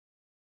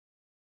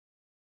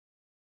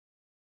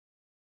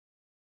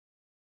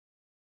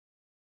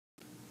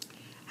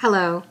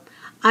Hello,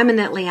 I'm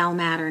Annette Leal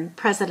Mattern,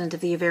 President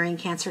of the Ovarian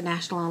Cancer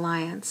National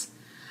Alliance.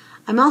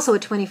 I'm also a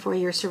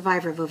 24-year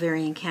survivor of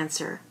ovarian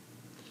cancer.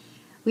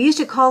 We used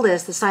to call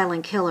this the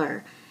silent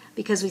killer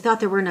because we thought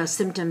there were no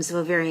symptoms of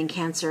ovarian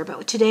cancer,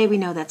 but today we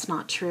know that's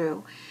not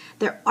true.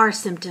 There are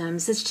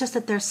symptoms, it's just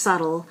that they're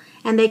subtle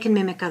and they can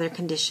mimic other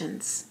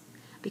conditions.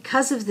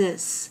 Because of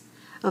this,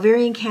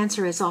 ovarian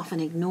cancer is often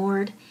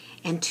ignored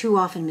and too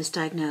often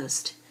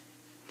misdiagnosed.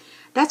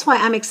 That's why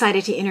I'm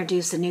excited to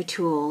introduce a new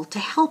tool to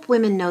help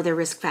women know their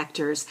risk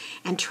factors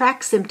and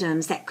track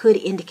symptoms that could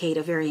indicate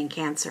ovarian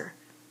cancer.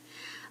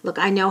 Look,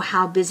 I know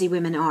how busy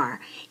women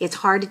are. It's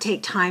hard to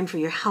take time for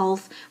your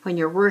health when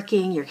you're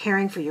working, you're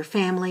caring for your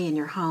family and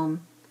your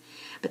home.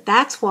 But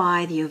that's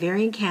why the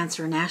Ovarian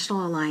Cancer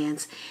National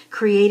Alliance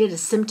created a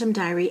Symptom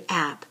Diary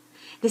app.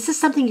 This is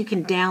something you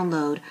can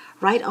download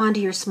right onto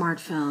your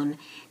smartphone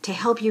to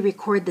help you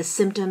record the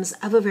symptoms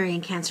of ovarian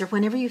cancer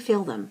whenever you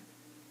feel them.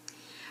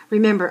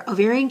 Remember,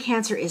 ovarian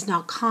cancer is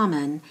not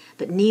common,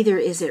 but neither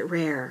is it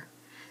rare.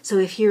 So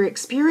if you're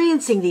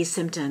experiencing these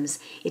symptoms,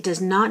 it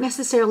does not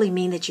necessarily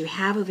mean that you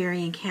have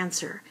ovarian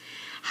cancer.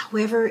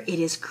 However, it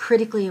is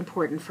critically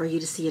important for you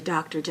to see a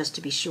doctor just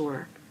to be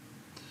sure.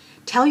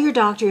 Tell your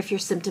doctor if your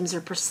symptoms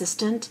are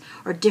persistent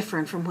or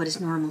different from what is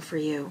normal for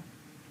you.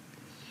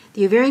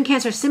 The Ovarian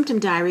Cancer Symptom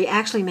Diary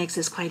actually makes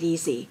this quite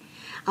easy.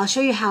 I'll show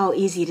you how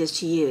easy it is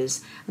to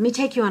use. Let me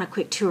take you on a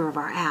quick tour of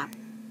our app.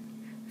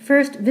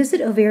 First,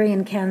 visit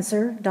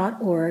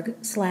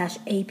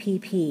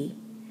ovariancancer.org/app.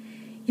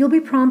 You'll be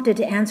prompted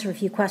to answer a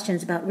few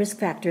questions about risk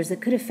factors that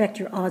could affect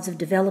your odds of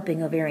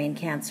developing ovarian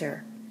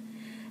cancer.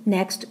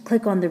 Next,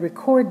 click on the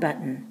Record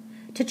button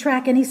to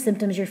track any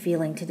symptoms you're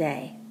feeling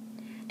today.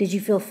 Did you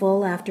feel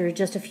full after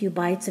just a few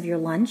bites of your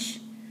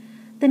lunch?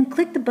 Then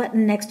click the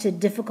button next to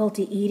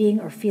Difficulty Eating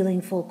or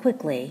Feeling Full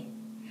Quickly.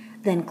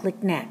 Then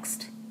click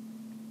Next.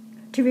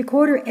 To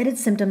record or edit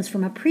symptoms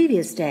from a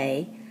previous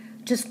day,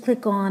 just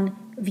click on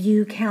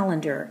View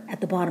Calendar at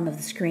the bottom of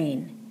the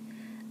screen.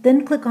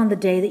 Then click on the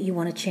day that you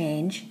want to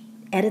change,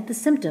 edit the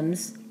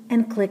symptoms,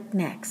 and click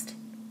Next.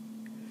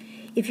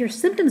 If your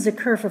symptoms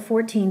occur for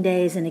 14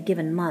 days in a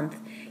given month,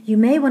 you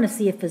may want to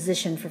see a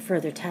physician for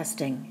further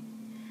testing.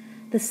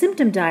 The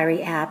Symptom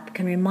Diary app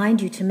can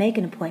remind you to make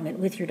an appointment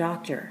with your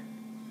doctor.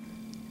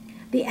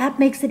 The app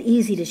makes it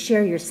easy to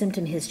share your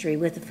symptom history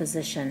with a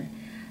physician.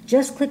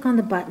 Just click on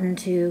the button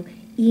to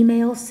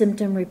Email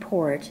Symptom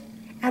Report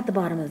at the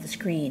bottom of the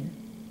screen.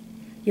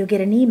 You'll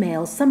get an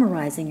email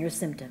summarizing your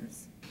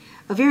symptoms.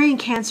 Ovarian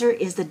cancer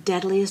is the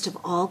deadliest of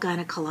all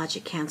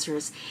gynecologic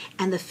cancers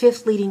and the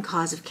 5th leading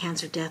cause of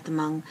cancer death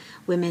among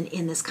women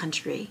in this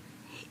country.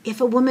 If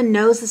a woman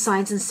knows the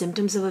signs and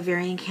symptoms of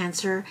ovarian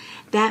cancer,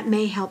 that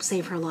may help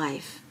save her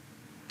life.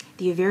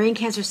 The Ovarian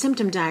Cancer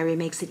Symptom Diary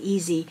makes it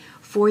easy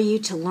for you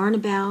to learn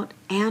about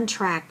and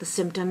track the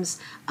symptoms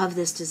of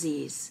this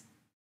disease.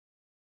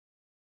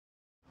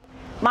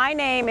 My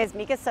name is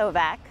Mika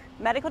Sovak,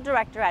 Medical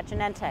Director at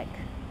Genentech.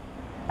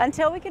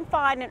 Until we can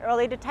find an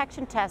early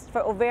detection test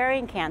for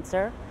ovarian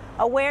cancer,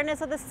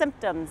 awareness of the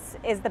symptoms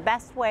is the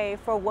best way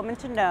for a woman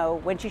to know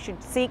when she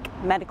should seek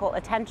medical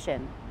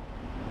attention.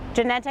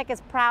 Genentech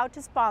is proud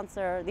to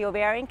sponsor the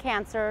Ovarian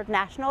Cancer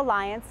National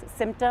Alliance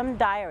Symptom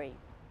Diary.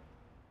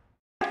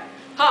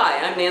 Hi,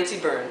 I'm Nancy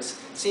Burns,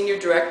 Senior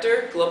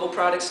Director, Global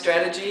Product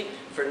Strategy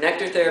for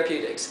Nectar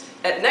Therapeutics.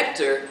 At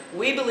Nectar,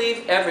 we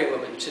believe every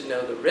woman should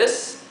know the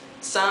risks,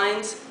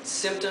 signs,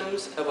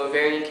 symptoms of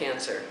ovarian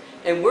cancer.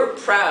 And we're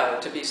proud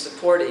to be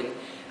supporting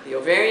the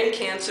Ovarian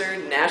Cancer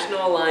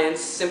National Alliance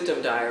Symptom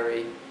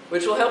Diary,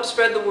 which will help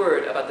spread the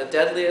word about the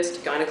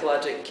deadliest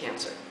gynecologic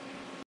cancer.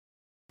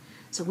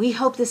 So we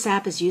hope this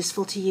app is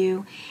useful to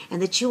you and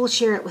that you will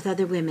share it with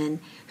other women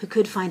who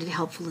could find it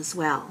helpful as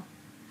well.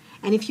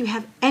 And if you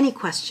have any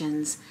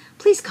questions,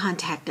 please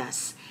contact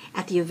us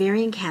at the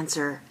Ovarian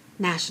Cancer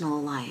National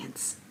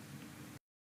Alliance.